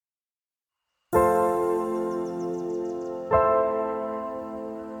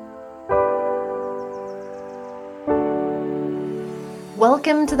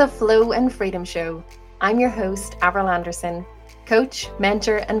Welcome to the Flow and Freedom Show. I'm your host, Avril Anderson, coach,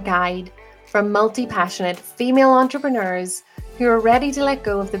 mentor, and guide for multi-passionate female entrepreneurs who are ready to let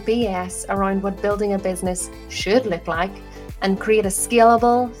go of the BS around what building a business should look like and create a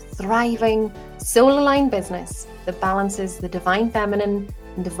scalable, thriving, soul-aligned business that balances the divine feminine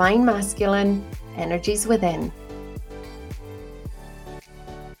and divine masculine energies within.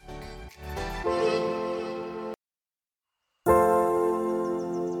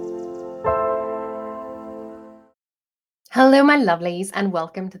 Hello, my lovelies, and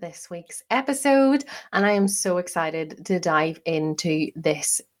welcome to this week's episode. And I am so excited to dive into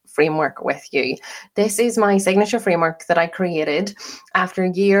this framework with you. This is my signature framework that I created after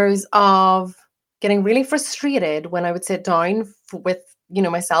years of getting really frustrated when I would sit down with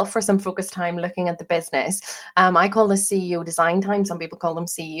myself for some focused time looking at the business. I call this CEO Design Time. Some people call them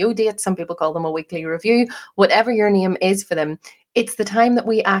CEO dates. Some people call them a weekly review. Whatever your name is for them, it's the time that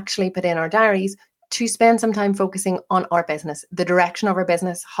we actually put in our diaries to spend some time focusing on our business, the direction of our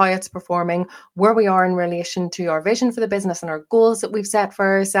business, how it's performing, where we are in relation to our vision for the business and our goals that we've set for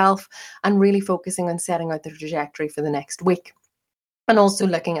ourselves, and really focusing on setting out the trajectory for the next week. And also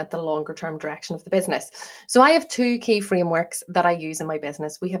looking at the longer term direction of the business. So I have two key frameworks that I use in my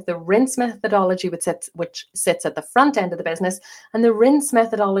business. We have the rinse methodology, which sits at the front end of the business. And the rinse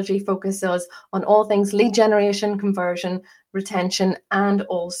methodology focuses on all things lead generation, conversion, retention, and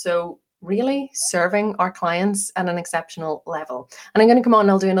also really serving our clients at an exceptional level. And I'm going to come on and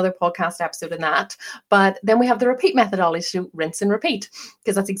I'll do another podcast episode on that. But then we have the repeat methodology, so rinse and repeat,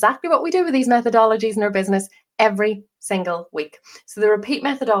 because that's exactly what we do with these methodologies in our business every single week. So the repeat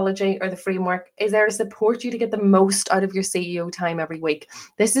methodology or the framework is there to support you to get the most out of your CEO time every week.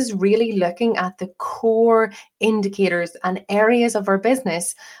 This is really looking at the core indicators and areas of our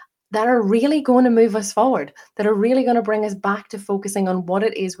business that are really going to move us forward, that are really going to bring us back to focusing on what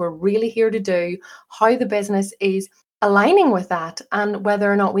it is we're really here to do, how the business is aligning with that, and whether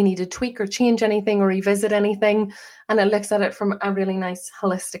or not we need to tweak or change anything or revisit anything. And it looks at it from a really nice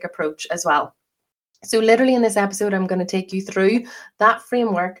holistic approach as well. So literally in this episode, I'm going to take you through that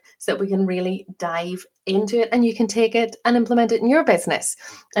framework so that we can really dive into it and you can take it and implement it in your business.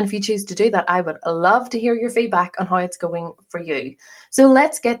 And if you choose to do that, I would love to hear your feedback on how it's going for you. So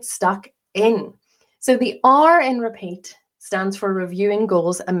let's get stuck in. So the R in repeat stands for reviewing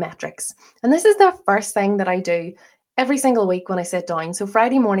goals and metrics. And this is the first thing that I do every single week when I sit down. So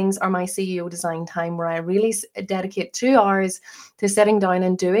Friday mornings are my CEO Design Time, where I really dedicate 2 hours to sitting down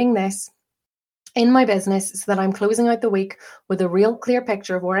and doing this in my business so that I'm closing out the week with a real clear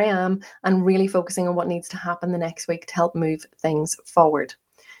picture of where I am and really focusing on what needs to happen the next week to help move things forward.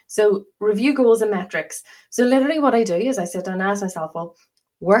 So review goals and metrics. So literally what I do is I sit down and ask myself, well,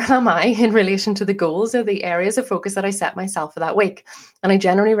 where am I in relation to the goals or the areas of focus that I set myself for that week? And I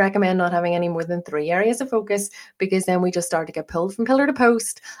generally recommend not having any more than 3 areas of focus, because then we just start to get pulled from pillar to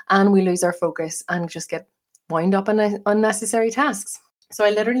post and we lose our focus and just get wound up in unnecessary tasks. So I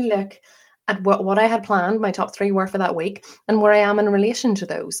literally look at what I had planned, my top 3 were for that week, and where I am in relation to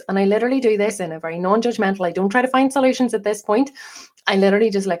those. And I literally do this in a very non-judgmental, I don't try to find solutions at this point. I literally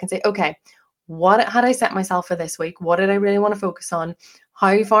just look and say, okay, what had I set myself for this week? What did I really want to focus on?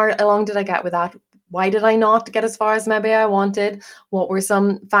 How far along did I get with that? Why did I not get as far as maybe I wanted? What were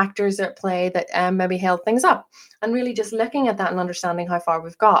some factors at play that maybe held things up? And really just looking at that and understanding how far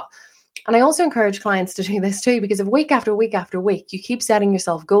we've got. And I also encourage clients to do this too, because if week after week after week, you keep setting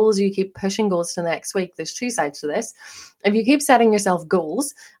yourself goals, you keep pushing goals to the next week. There's 2 sides to this. If you keep setting yourself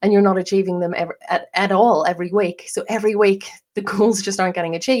goals and you're not achieving them at all every week, so every week the goals just aren't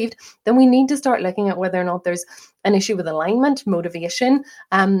getting achieved, then we need to start looking at whether or not there's an issue with alignment, motivation,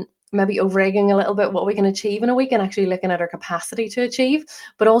 maybe over-egging a little bit what we can achieve in a week and actually looking at our capacity to achieve.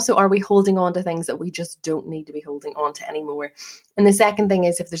 But also, are we holding on to things that we just don't need to be holding on to anymore? And the second thing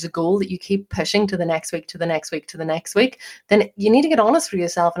is, if there's a goal that you keep pushing to the next week, to the next week, to the next week, then you need to get honest with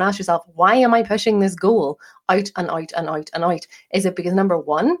yourself and ask yourself, why am I pushing this goal out and out and out and out? Is it because, number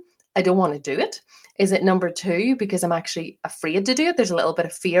 1, I don't want to do it? Is it number 2, because I'm actually afraid to do it? There's a little bit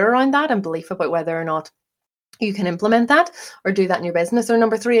of fear around that and belief about whether or not you can implement that or do that in your business. Or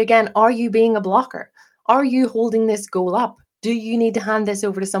number 3, again, are you being a blocker? Are you holding this goal up? Do you need to hand this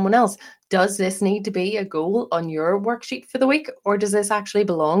over to someone else? Does this need to be a goal on your worksheet for the week? Or does this actually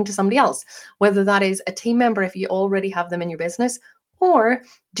belong to somebody else? Whether that is a team member, if you already have them in your business, or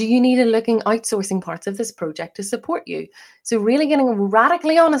do you need a looking outsourcing parts of this project to support you? So really getting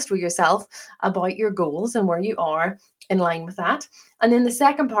radically honest with yourself about your goals and where you are in line with that. And then the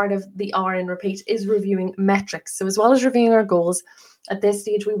second part of the R in repeat is reviewing metrics. So as well as reviewing our goals, at this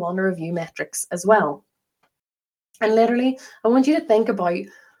stage, we want to review metrics as well. And literally, I want you to think about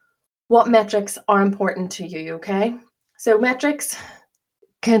what metrics are important to you, okay? So metrics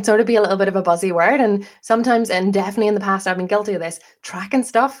can sort of be a little bit of a buzzy word, and sometimes, and definitely in the past, I've been guilty of this, tracking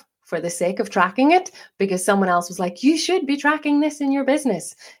stuff for the sake of tracking it because someone else was like, you should be tracking this in your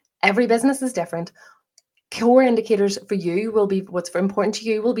business. Every business is different. Core indicators for you will be what's important to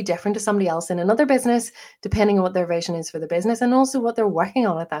you will be different to somebody else in another business, depending on what their vision is for the business and also what they're working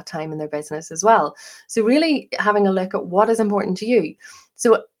on at that time in their business as well. So really having a look at what is important to you.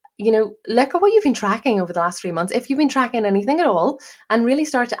 So, look at what you've been tracking over the last 3 months, if you've been tracking anything at all, and really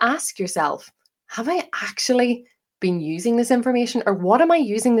start to ask yourself, have I actually been using this information, or what am I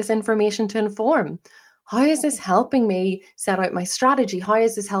using this information to inform? How is this helping me set out my strategy? How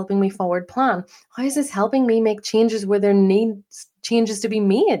is this helping me forward plan? How is this helping me make changes where there needs changes to be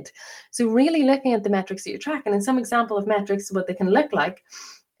made? So really looking at the metrics that you're tracking, and some example of metrics, what they can look like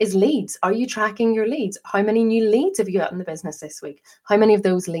is leads. Are you tracking your leads? How many new leads have you got in the business this week? How many of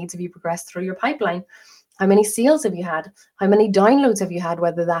those leads have you progressed through your pipeline? How many sales have you had? How many downloads have you had,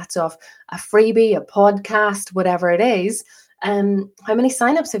 whether that's of a freebie, a podcast, whatever it is? How many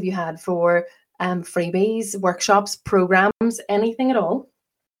signups have you had for freebies, workshops, programs, anything at all?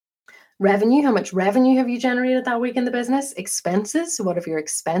 Revenue, how much revenue have you generated that week in the business? Expenses, what have your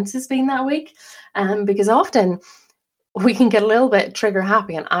expenses been that week? Because often we can get a little bit trigger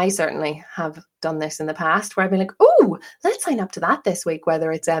happy, and I certainly have done this in the past, where I've been like, oh, let's sign up to that this week, whether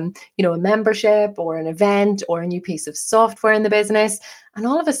it's a membership or an event or a new piece of software in the business. And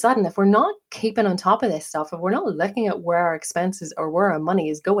all of a sudden, if we're not keeping on top of this stuff, if we're not looking at where our expenses or where our money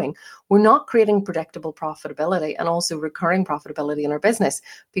is going, we're not creating predictable profitability and also recurring profitability in our business,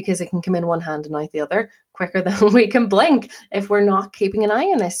 because it can come in one hand and out the other quicker than we can blink if we're not keeping an eye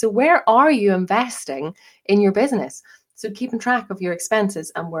on this. So where are you investing in your business? So keeping track of your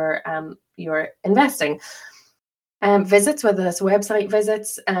expenses and where you're investing. Visits, whether that's website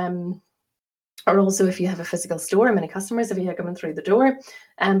visits, or also if you have a physical store, how many customers have you had coming through the door?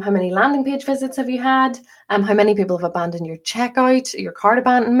 How many landing page visits have you had? How many people have abandoned your checkout, your cart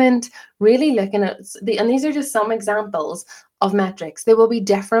abandonment? Really looking at and these are just some examples of metrics. They will be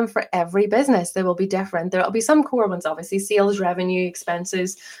different for every business. They will be different. There will be some core ones, obviously, sales, revenue,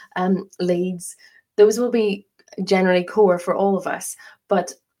 expenses, leads. Those will be generally core for all of us.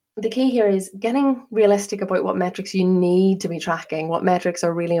 But the key here is getting realistic about what metrics you need to be tracking, what metrics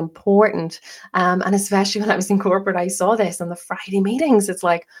are really important. And especially when I was in corporate, I saw this on the Friday meetings. It's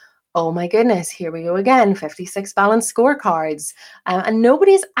like, oh my goodness, here we go again, 56 balanced scorecards. And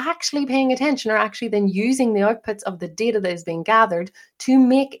nobody's actually paying attention or actually then using the outputs of the data that is being gathered to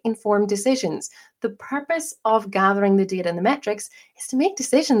make informed decisions. The purpose of gathering the data and the metrics is to make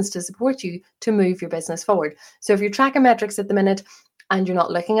decisions to support you to move your business forward. So if you're tracking metrics at the minute and you're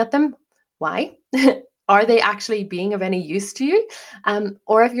not looking at them, why? Are they actually being of any use to you?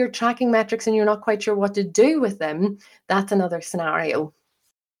 Or if you're tracking metrics and you're not quite sure what to do with them, that's another scenario.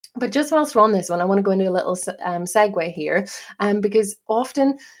 But just whilst we're on this one, I want to go into a little segue here, because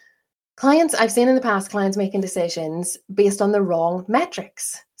often clients, I've seen in the past, clients making decisions based on the wrong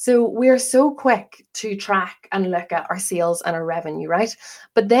metrics. So we're so quick to track and look at our sales and our revenue, right?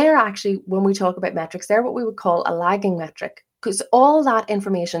 But they're actually, when we talk about metrics, they're what we would call a lagging metric, because all that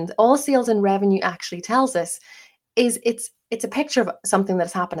information, all sales and revenue actually tells us is it's a picture of something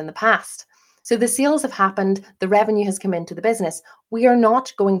that's happened in the past. So the sales have happened, the revenue has come into the business. We are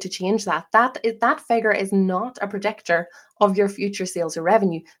not going to change that. That figure is not a predictor of your future sales or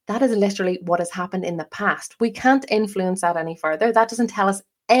revenue. That is literally what has happened in the past. We can't influence that any further. That doesn't tell us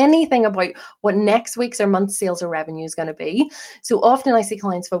anything about what next week's or month's sales or revenue is going to be. So often I see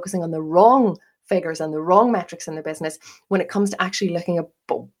clients focusing on the wrong figures and the wrong metrics in their business when it comes to actually looking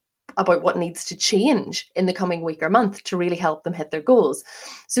about what needs to change in the coming week or month to really help them hit their goals.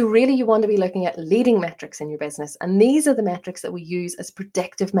 So really you want to be looking at leading metrics in your business. And these are the metrics that we use as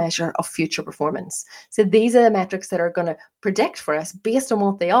predictive measure of future performance. So these are the metrics that are going to predict for us, based on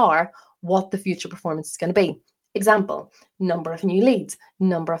what they are, what the future performance is going to be. Example, number of new leads,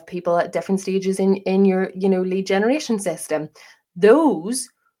 number of people at different stages in your lead generation system. Those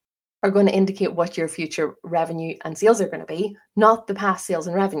are going to indicate what your future revenue and sales are going to be, not the past sales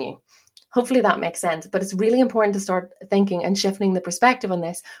and revenue. Hopefully that makes sense, but it's really important to start thinking and shifting the perspective on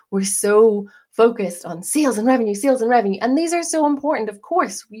this. We're so focused on sales and revenue, and these are so important. Of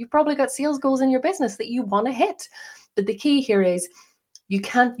course, you've probably got sales goals in your business that you want to hit, but the key here is you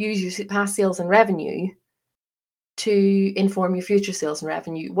can't use your past sales and revenue to inform your future sales and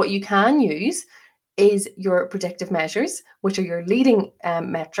revenue. What you can use is your predictive measures, which are your leading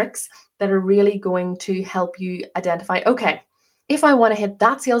metrics that are really going to help you identify, okay, if I want to hit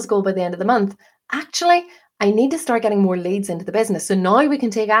that sales goal by the end of the month, actually, I need to start getting more leads into the business. So now we can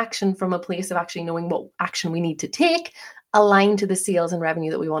take action from a place of actually knowing what action we need to take, aligned to the sales and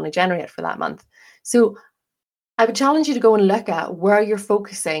revenue that we want to generate for that month. So I would challenge you to go and look at where you're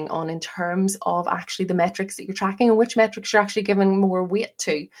focusing on in terms of actually the metrics that you're tracking and which metrics you're actually giving more weight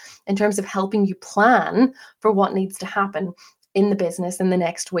to in terms of helping you plan for what needs to happen in the business in the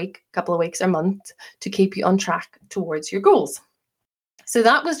next week, couple of weeks or month to keep you on track towards your goals. So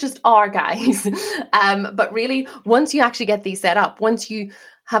that was just our guys. But really, once you actually get these set up, once you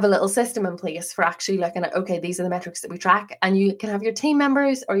have a little system in place for actually looking at, okay, these are the metrics that we track, and you can have your team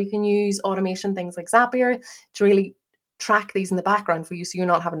members, or you can use automation, things like Zapier, to really track these in the background for you, so you're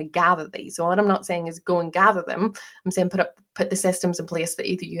not having to gather these. So what I'm not saying is go and gather them. I'm saying put the systems in place that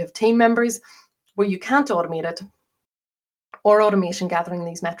either you have team members where you can't automate it, or automation gathering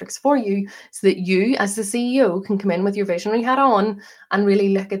these metrics for you, so that you as the CEO can come in with your visionary hat on and really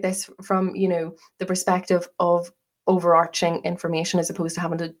look at this from, the perspective of overarching information, as opposed to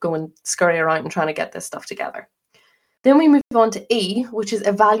having to go and scurry around and trying to get this stuff together. Then we move on to E, which is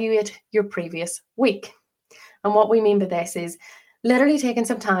evaluate your previous week. And what we mean by this is literally taking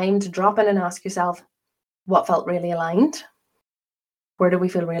some time to drop in and ask yourself, what felt really aligned? Where do we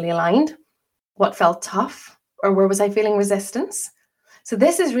feel really aligned? What felt tough? Or where was I feeling resistance? So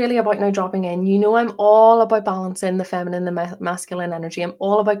this is really about now dropping in. I'm all about balancing the feminine and the masculine energy. I'm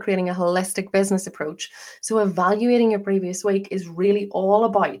all about creating a holistic business approach. So evaluating your previous week is really all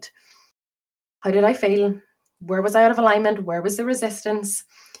about, how did I feel? Where was I out of alignment? Where was the resistance?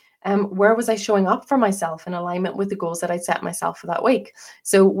 Where was I showing up for myself in alignment with the goals that I'd set myself for that week?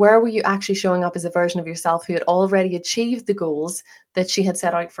 So where were you actually showing up as a version of yourself who had already achieved the goals that she had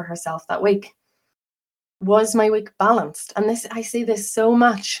set out for herself that week? Was my week balanced? And I see this so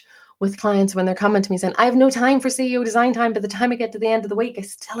much with clients when they're coming to me saying, I have no time for CEO Design Time. By the time I get to the end of the week, I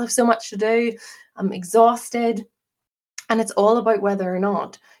still have so much to do. I'm exhausted. And it's all about whether or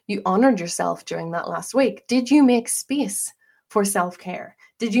not you honored yourself during that last week. Did you make space for self-care?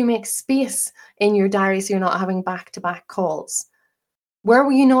 Did you make space in your diary so you're not having back-to-back calls? Where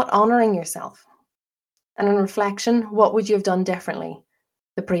were you not honoring yourself? And in reflection, what would you have done differently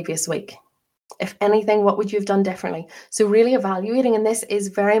the previous week? If anything, what would you have done differently? So really evaluating, and this is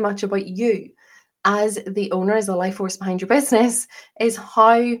very much about you as the owner, as the life force behind your business, is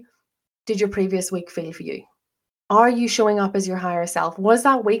how did your previous week feel for you? Are you showing up as your higher self? Was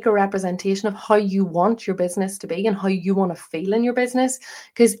that week a representation of how you want your business to be and how you want to feel in your business?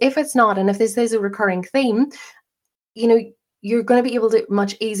 Because if it's not, and if this is a recurring theme, you're going to be able to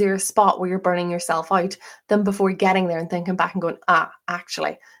much easier spot where you're burning yourself out than before getting there and thinking back and going,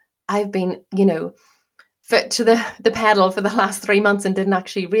 actually, I've been, foot to the pedal for the last 3 months and didn't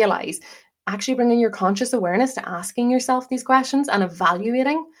actually realize. Actually bringing your conscious awareness to asking yourself these questions and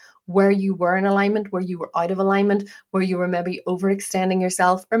evaluating where you were in alignment, where you were out of alignment, where you were maybe overextending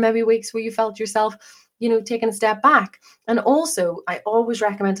yourself, or maybe weeks where you felt yourself, taking a step back. And also, I always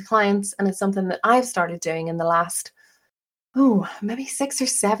recommend to clients, and it's something that I've started doing in the last, maybe 6 or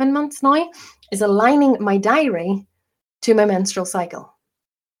 7 months now, is aligning my diary to my menstrual cycle.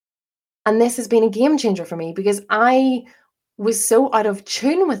 And this has been a game changer for me, because I was so out of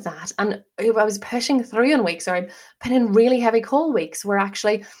tune with that. And I was pushing through on weeks, or I'd put in really heavy call weeks where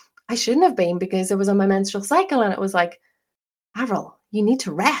actually I shouldn't have been, because it was on my menstrual cycle. And it was like, Avril, you need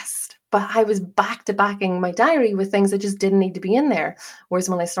to rest. But I was back to backing my diary with things that just didn't need to be in there. Whereas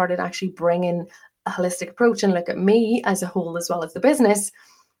when I started actually bringing a holistic approach and look at me as a whole, as well as the business,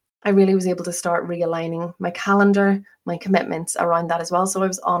 I really was able to start realigning my calendar, my commitments around that as well. So I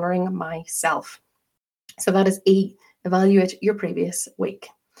was honoring myself. So that is E, evaluate your previous week.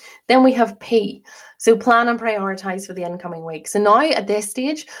 Then we have P, so plan and prioritize for the incoming week. So now at this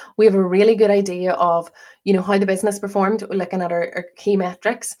stage, we have a really good idea of, how the business performed, looking at our key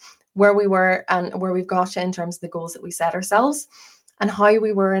metrics, where we were and where we've got to in terms of the goals that we set ourselves, and how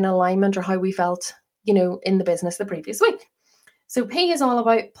we were in alignment, or how we felt, in the business the previous week. So P is all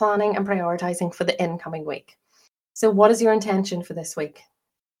about planning and prioritizing for the incoming week. So what is your intention for this week?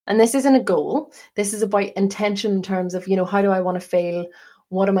 And this isn't a goal. This is about intention in terms of, how do I want to feel?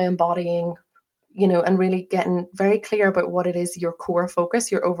 What am I embodying? And really getting very clear about what it is your core focus,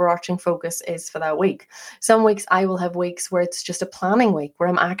 your overarching focus is for that week. Some weeks I will have weeks where it's just a planning week, where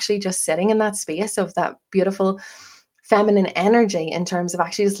I'm actually just sitting in that space of that beautiful feminine energy in terms of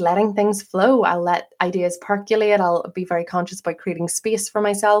actually just letting things flow. I'll let ideas percolate. I'll be very conscious about creating space for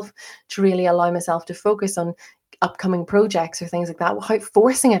myself to really allow myself to focus on upcoming projects or things like that, without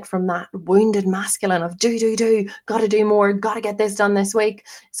forcing it from that wounded masculine of do, gotta do more, gotta get this done this week.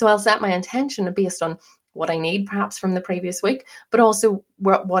 So I'll set my intention based on what I need perhaps from the previous week, but also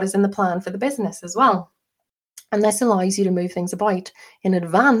what is in the plan for the business as well. And this allows you to move things about in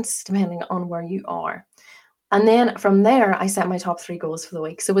advance, depending on where you are. And then from there, I set my top 3 goals for the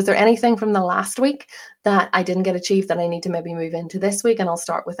week. So was there anything from the last week that I didn't get achieved that I need to maybe move into this week? And I'll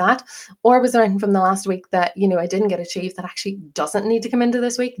start with that. Or was there anything from the last week that, I didn't get achieved that actually doesn't need to come into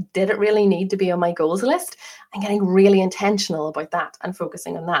this week? Did it really need to be on my goals list? And getting really intentional about that and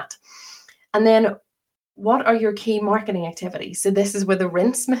focusing on that. And then what are your key marketing activities? So this is where the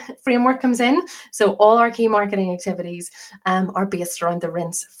rinse framework comes in. So all our key marketing activities are based around the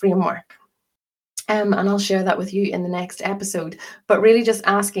rinse framework. And I'll share that with you in the next episode. But really just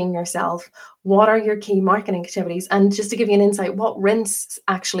asking yourself, what are your key marketing activities? And just to give you an insight, what rinse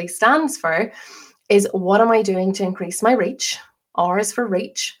actually stands for is, what am I doing to increase my reach? R is for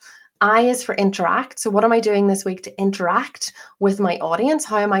reach. I is for interact. So what am I doing this week to interact with my audience?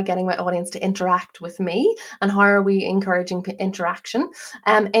 How am I getting my audience to interact with me? And how are we encouraging interaction?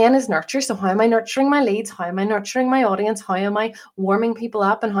 N is nurture. So how am I nurturing my leads? How am I nurturing my audience? How am I warming people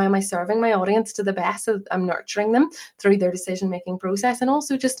up? And how am I serving my audience to the best? So I'm nurturing them through their decision-making process, and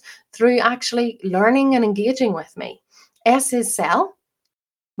also just through actually learning and engaging with me. S is sell.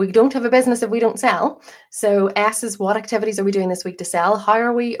 We don't have a business if we don't sell. So S is, what activities are we doing this week to sell? How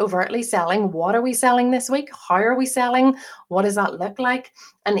are we overtly selling? What are we selling this week? How are we selling? What does that look like?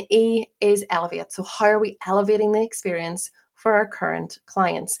 And E is elevate. So how are we elevating the experience for our current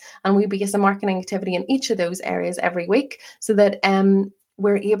clients? And we base a marketing activity in each of those areas every week, so that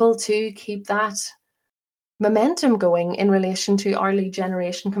we're able to keep that momentum going in relation to our lead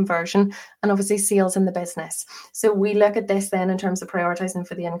generation, conversion, and obviously sales in the business. So we look at this then in terms of prioritizing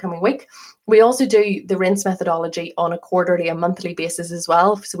for the incoming week. We also do the rinse methodology on a quarterly and monthly basis as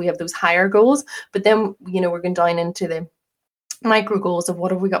well. So we have those higher goals, but then, we're going down into the micro goals of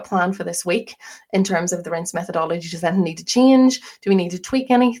what have we got planned for this week in terms of the rinse methodology. Does that need to change? Do we need to tweak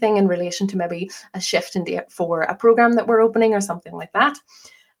anything in relation to maybe a shift in date for a program that we're opening or something like that?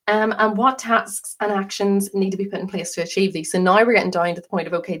 And what tasks and actions need to be put in place to achieve these? So now we're getting down to the point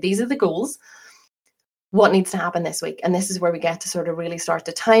of, okay, these are the goals. What needs to happen this week? And this is where we get to sort of really start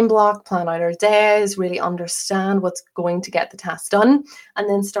to time block, plan out our days, really understand what's going to get the task done, and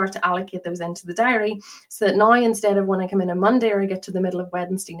then start to allocate those into the diary, so that now, instead of when I come in on Monday or I get to the middle of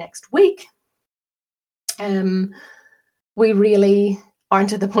Wednesday next week, we really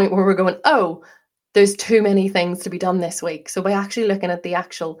aren't at the point where we're going, oh, there's too many things to be done this week. So by actually looking at the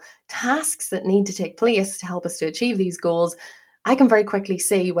actual tasks that need to take place to help us to achieve these goals, I can very quickly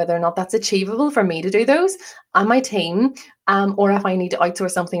see whether or not that's achievable for me to do those and my team, or if I need to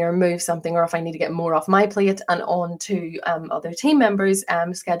outsource something or move something, or if I need to get more off my plate and on to other team members'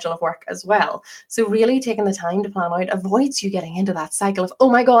 schedule of work as well. So really taking the time to plan out avoids you getting into that cycle of,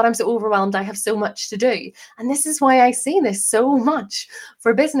 oh my God, I'm so overwhelmed, I have so much to do. And this is why I see this so much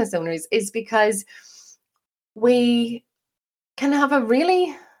for business owners, is because we can have a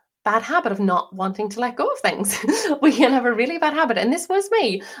really bad habit of not wanting to let go of things. We can have a really bad habit, and this was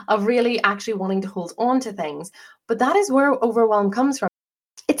me, of really actually wanting to hold on to things. But that is where overwhelm comes from.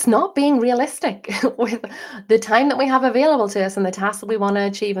 It's not being realistic with the time that we have available to us and the tasks that we want to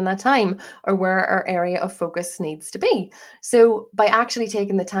achieve in that time, or where our area of focus needs to be. So by actually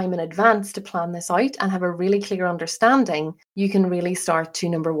taking the time in advance to plan this out and have a really clear understanding, you can really start to,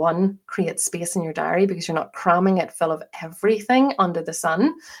 number one, create space in your diary, because you're not cramming it full of everything under the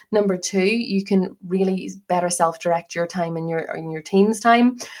sun. Number two, you can really better self-direct your time and your team's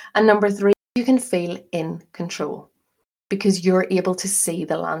time. And number three, you can feel in control, because you're able to see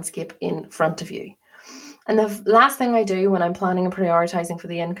the landscape in front of you. And the last thing I do when I'm planning and prioritizing for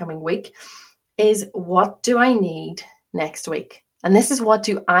the incoming week is, what do I need next week? And this is, what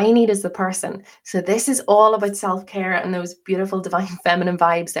do I need as the person? So this is all about self-care and those beautiful divine feminine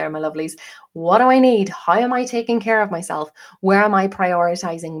vibes there, my lovelies. What do I need? How am I taking care of myself? Where am I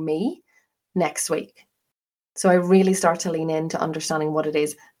prioritizing me next week? So I really start to lean into understanding what it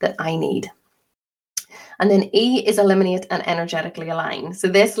is that I need. And then E is eliminate and energetically align. So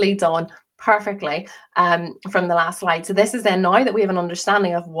this leads on perfectly from the last slide. So this is then, now that we have an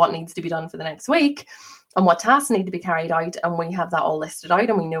understanding of what needs to be done for the next week and what tasks need to be carried out, and we have that all listed out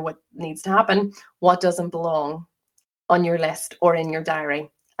and we know what needs to happen, what doesn't belong on your list or in your diary.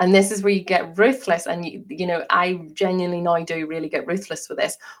 And this is where you get ruthless. And, I genuinely now do really get ruthless with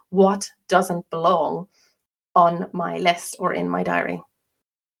this. What doesn't belong on my list or in my diary?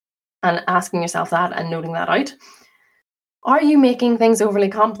 And asking yourself that and noting that out. Are you making things overly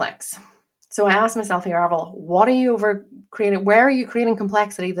complex? So I asked myself here, Avril, what are you creating? Where are you creating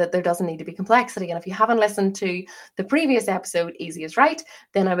complexity that there doesn't need to be complexity? And if you haven't listened to the previous episode, Easy is Right,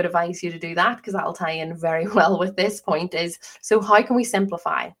 then I would advise you to do that, because that'll tie in very well with this point. Is, so how can we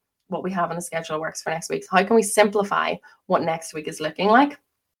simplify? what we have in the schedule works for next week. So how can we simplify what next week is looking like?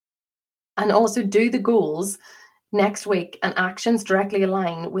 And also, do the goals next week and actions directly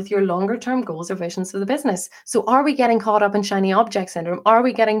align with your longer term goals or visions for the business? So are we getting caught up in shiny object syndrome? Are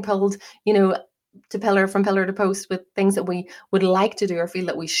we getting pulled, from pillar to post with things that we would like to do or feel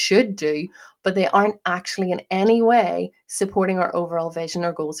that we should do, but they aren't actually in any way supporting our overall vision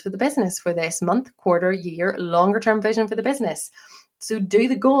or goals for the business for this month, quarter, year, longer term vision for the business? So do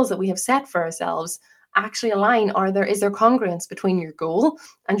the goals that we have set for ourselves actually align? Is there congruence between your goal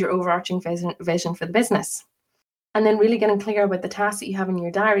and your overarching vision for the business? And then really getting clear about the tasks that you have in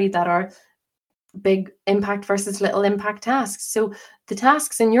your diary that are big impact versus little impact tasks. So the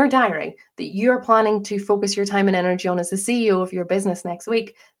tasks in your diary that you're planning to focus your time and energy on as the CEO of your business next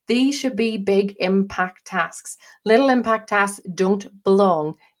week, these should be big impact tasks. Little impact tasks don't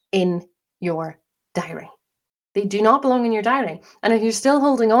belong in your diary. They do not belong in your diary. And if you're still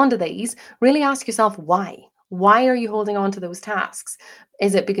holding on to these, really ask yourself why. Why are you holding on to those tasks?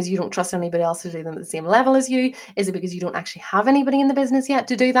 Is it because you don't trust anybody else to do them at the same level as you? Is it because you don't actually have anybody in the business yet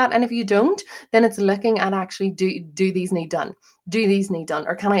to do that? And if you don't, then it's looking at actually, do these need done? Do these need done?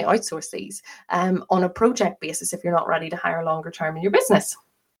 Or can I outsource these on a project basis if you're not ready to hire longer term in your business?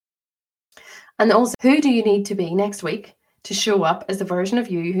 And also, who do you need to be next week to show up as the version of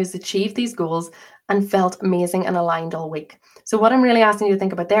you who's achieved these goals and felt amazing and aligned all week? So what I'm really asking you to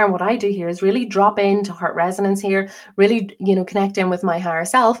think about there, and what I do here, is really drop into heart resonance here, really, connect in with my higher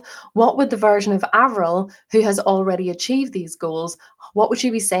self. What would the version of Avril who has already achieved these goals, what would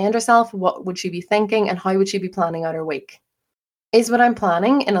she be saying to herself? What would she be thinking? And how would she be planning out her week? Is what I'm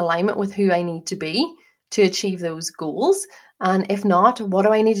planning in alignment with who I need to be to achieve those goals? And if not, what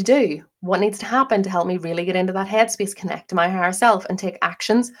do I need to do? What needs to happen to help me really get into that headspace, connect to my higher self, and take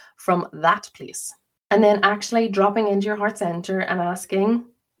actions from that place? And then actually dropping into your heart center and asking,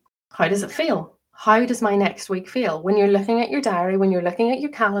 how does it feel? How does my next week feel? When you're looking at your diary, when you're looking at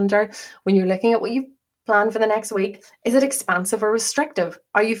your calendar, when you're looking at what you've planned for the next week, is it expansive or restrictive?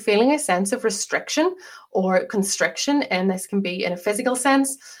 Are you feeling a sense of restriction or constriction? And this can be in a physical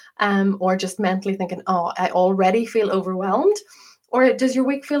sense, or just mentally thinking, oh, I already feel overwhelmed. Or does your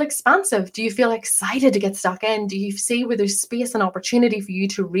week feel expansive? Do you feel excited to get stuck in? Do you see where there's space and opportunity for you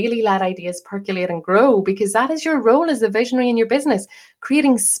to really let ideas percolate and grow? Because that is your role as a visionary in your business,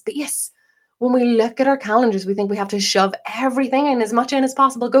 creating space. When we look at our calendars, we think we have to shove everything in as much in as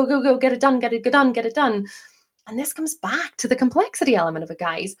possible. Go, go, go, get it done, get it done, get it done. And this comes back to the complexity element of it,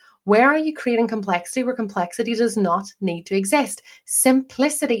 guys. Where are you creating complexity where complexity does not need to exist?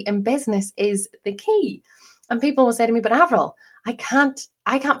 Simplicity in business is the key. And people will say to me, but Avril, I can't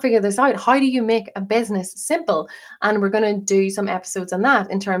figure this out. How do you make a business simple? And we're going to do some episodes on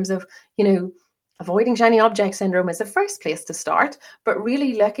that in terms of, avoiding shiny object syndrome is the first place to start, but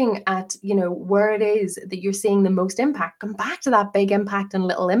really looking at, where it is that you're seeing the most impact. Come back to that big impact and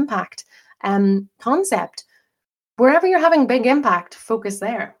little impact concept. Wherever you're having big impact, focus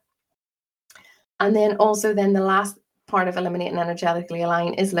there. And then also the last part of eliminating energetically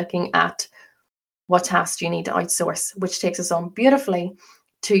align is looking at what tasks do you need to outsource, which takes us on beautifully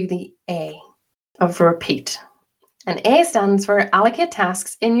to the A of repeat. And A stands for allocate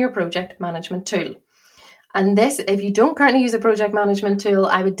tasks in your project management tool. And this, if you don't currently use a project management tool,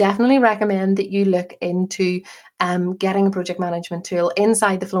 I would definitely recommend that you look into getting a project management tool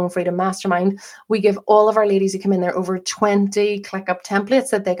inside the Flow and Freedom Mastermind. We give all of our ladies who come in there over 20 ClickUp templates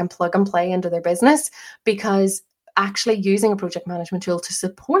that they can plug and play into their business, because actually using a project management tool to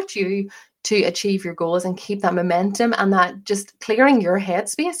support you to achieve your goals and keep that momentum and that just clearing your head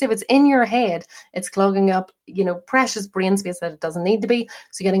space. If it's in your head, it's clogging up, precious brain space that it doesn't need to be.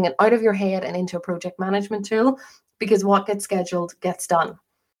 So getting it out of your head and into a project management tool, because what gets scheduled gets done.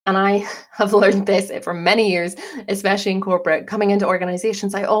 And I have learned this for many years, especially in corporate. Coming into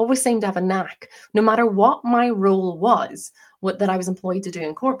organizations, I always seemed to have a knack, no matter what my role was, that I was employed to do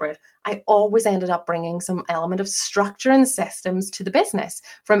in corporate, I always ended up bringing some element of structure and systems to the business,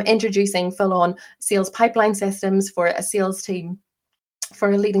 from introducing full-on sales pipeline systems for a sales team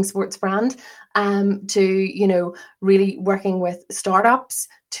for a leading sports brand, to, really working with startups,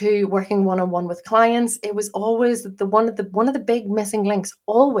 to working one-on-one with clients. It was always one of the big missing links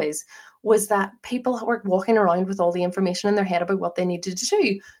always was that people were walking around with all the information in their head about what they needed to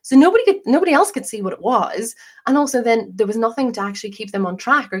do. So nobody else could see what it was. And also then there was nothing to actually keep them on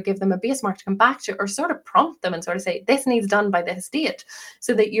track or give them a base mark to come back to, or sort of prompt them and sort of say, this needs done by this date,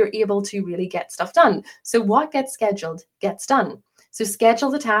 so that you're able to really get stuff done. So what gets scheduled gets done. So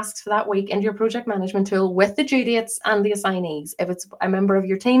schedule the tasks for that week into your project management tool with the due dates and the assignees. If it's a member of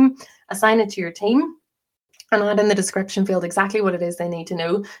your team, assign it to your team. and add in the description field exactly what it is they need to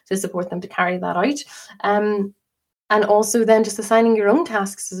know to support them to carry that out. And also then just assigning your own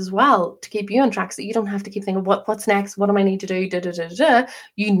tasks as well to keep you on track, so you don't have to keep thinking, what's next? What do I need to do?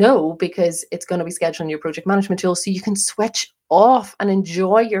 You know, because it's going to be scheduled in your project management tool, so you can switch off and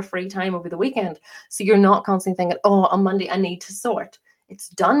enjoy your free time over the weekend. So you're not constantly thinking, oh, on Monday I need to sort. It's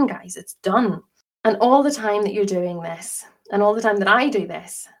done, guys. It's done. And all the time that you're doing this, and all the time that I do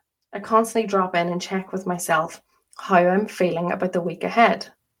this, I constantly drop in and check with myself how I'm feeling about the week ahead.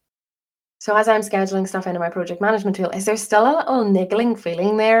 So as I'm scheduling stuff into my project management tool, is there still a little niggling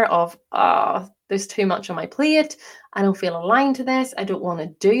feeling there of, there's too much on my plate. I don't feel aligned to this. I don't want to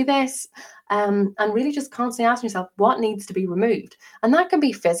do this. And really just constantly asking yourself, what needs to be removed? And that can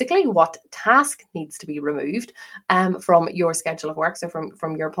be physically, what task needs to be removed from your schedule of work, so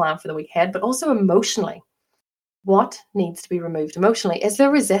from your plan for the week ahead, but also emotionally. What needs to be removed emotionally? Is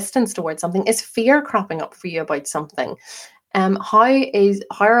there resistance towards something? Is fear cropping up for you about something? How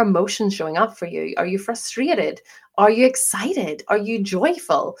are emotions showing up for you? Are you frustrated? Are you excited? Are you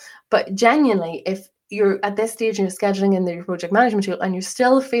joyful? But genuinely, if you're at this stage and you're scheduling in your project management tool and you're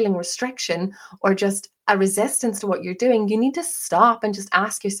still feeling restriction or just a resistance to what you're doing, you need to stop and just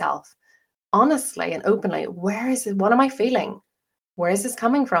ask yourself honestly and openly, where is it? What am I feeling? Where is this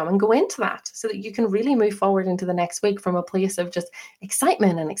coming from? And go into that so that you can really move forward into the next week from a place of just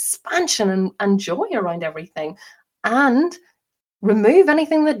excitement and expansion and joy around everything. And remove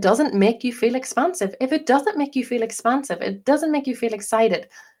anything that doesn't make you feel expansive. If it doesn't make you feel expansive, it doesn't make you feel excited,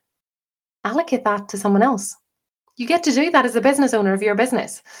 allocate that to someone else. You get to do that as a business owner of your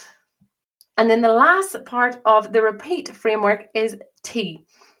business. And then the last part of the repeat framework is T.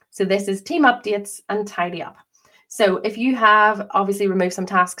 So this is team updates and tidy up. So if you have obviously removed some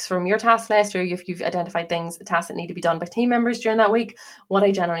tasks from your task list, or if you've identified tasks that need to be done by team members during that week, what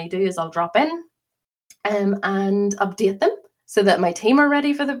I generally do is I'll drop in and update them so that my team are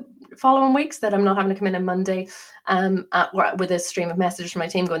ready for the following weeks, that I'm not having to come in on Monday with a stream of messages from my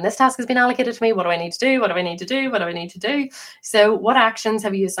team going, this task has been allocated to me. What do I need to do? What do I need to do? What do I need to do? So what actions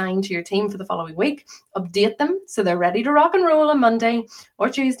have you assigned to your team for the following week? Update them so they're ready to rock and roll on Monday or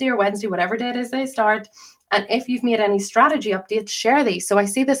Tuesday or Wednesday, whatever day it is they start. And if you've made any strategy updates, share these. So I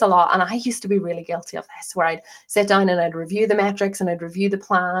see this a lot, and I used to be really guilty of this, where I'd sit down and I'd review the metrics and I'd review the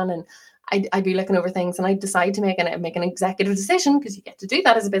plan, and I'd be looking over things, and I'd decide to make an executive decision, because you get to do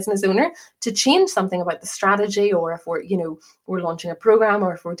that as a business owner, to change something about the strategy, or if we're launching a program,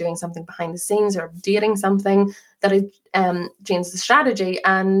 or if we're doing something behind the scenes or updating something, that I change the strategy,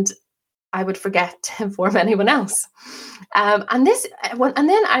 and I would forget to inform anyone else. And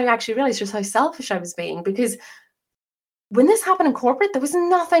then I actually realized just how selfish I was being, because when this happened in corporate, there was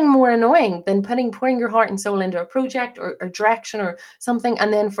nothing more annoying than pouring your heart and soul into a project or direction or something,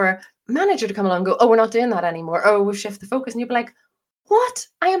 and then for a manager to come along and go, oh, we're not doing that anymore. Oh, we'll shift the focus. And you'd be like, what?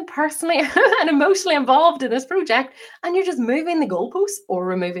 I am personally and emotionally involved in this project, and you're just moving the goalposts or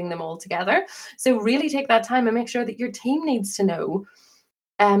removing them altogether. So really take that time and make sure that your team needs to know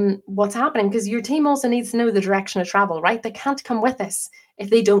what's happening, because your team also needs to know the direction of travel, right? They can't come with us if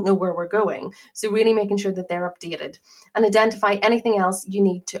they don't know where we're going. So really making sure that they're updated, and identify anything else you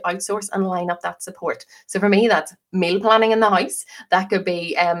need to outsource and line up that support. So for me, that's meal planning in the house. That could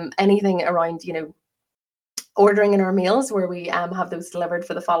be anything around, ordering in our meals, where we have those delivered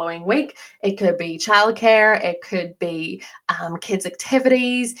for the following week. It could be childcare, it could be kids'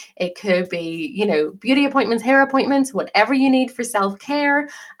 activities, it could be, beauty appointments, hair appointments, whatever you need for self-care,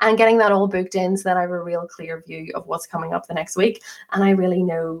 and getting that all booked in so that I have a real clear view of what's coming up the next week. And I really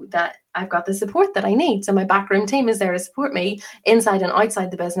know that I've got the support that I need. So my backroom team is there to support me inside and outside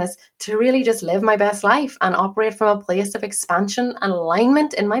the business to really just live my best life and operate from a place of expansion and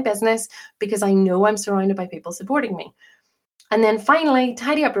alignment in my business, because I know I'm surrounded by people supporting me. And then finally,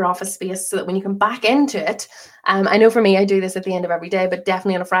 tidy up your office space so that when you come back into it, I know for me, I do this at the end of every day, but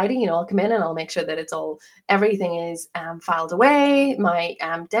definitely on a Friday, I'll come in and I'll make sure that everything is filed away. My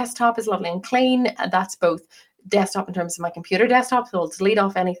desktop is lovely and clean. That's both desktop in terms of my computer desktop, so I'll delete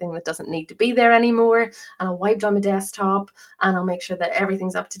off anything that doesn't need to be there anymore, and I'll wipe down my desktop, and I'll make sure that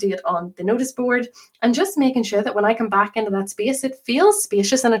everything's up to date on the notice board, and just making sure that when I come back into that space, it feels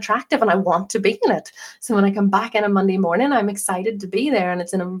spacious and attractive, and I want to be in it. So when I come back in on Monday morning, I'm excited to be there, and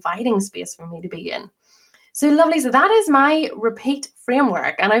it's an inviting space for me to be in. So lovely. So that is my repeat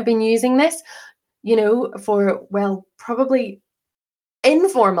framework, and I've been using this, for, probably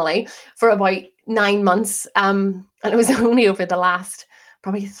informally for about 9 months, and it was only over the last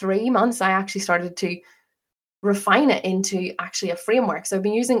probably 3 months I actually started to refine it into actually a framework. So I've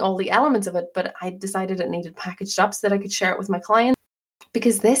been using all the elements of it, but I decided it needed packaged up so that I could share it with my clients.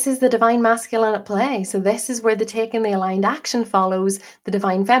 because this is the divine masculine at play. So this is where the taking the aligned action follows the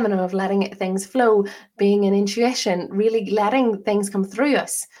divine feminine of letting things flow, being in intuition, really letting things come through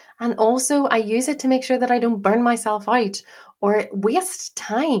us. And also I use it to make sure that I don't burn myself out or waste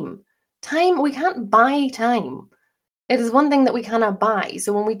time. We can't buy time. It is one thing that we cannot buy.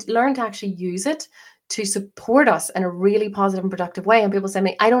 So when we learn to actually use it to support us in a really positive and productive way, and people say to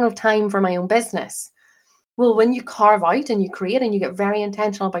me, I don't have time for my own business. Well, when you carve out and you create and you get very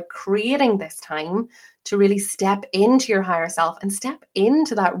intentional about creating this time to really step into your higher self and step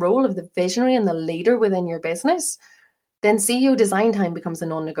into that role of the visionary and the leader within your business, then CEO Design Time becomes a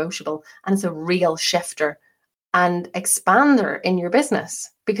non-negotiable, and it's a real shifter and expander in your business,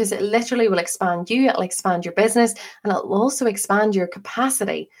 because it literally will expand you, it'll expand your business, and it'll also expand your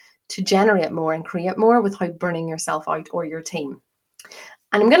capacity to generate more and create more without burning yourself out or your team.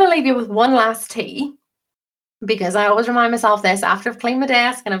 And I'm going to leave you with one last tea, because I always remind myself this after I've cleaned my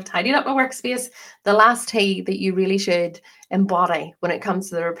desk and I've tidied up my workspace. The last tea that you really should embody when it comes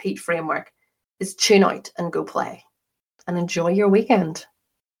to the repeat framework is tune out and go play and enjoy your weekend.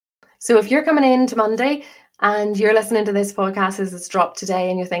 So if you're coming in to Monday and you're listening to this podcast as it's dropped today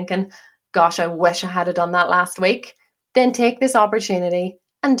and you're thinking, gosh, I wish I had done that last week, then take this opportunity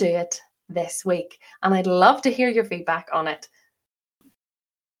and do it this week. And I'd love to hear your feedback on it.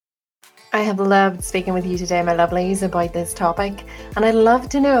 I have loved speaking with you today, my lovelies, about this topic. And I'd love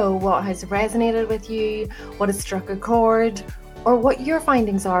to know what has resonated with you, what has struck a chord, or what your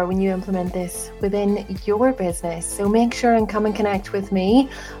findings are when you implement this within your business. So make sure and come and connect with me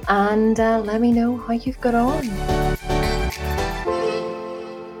and let me know how you've got on.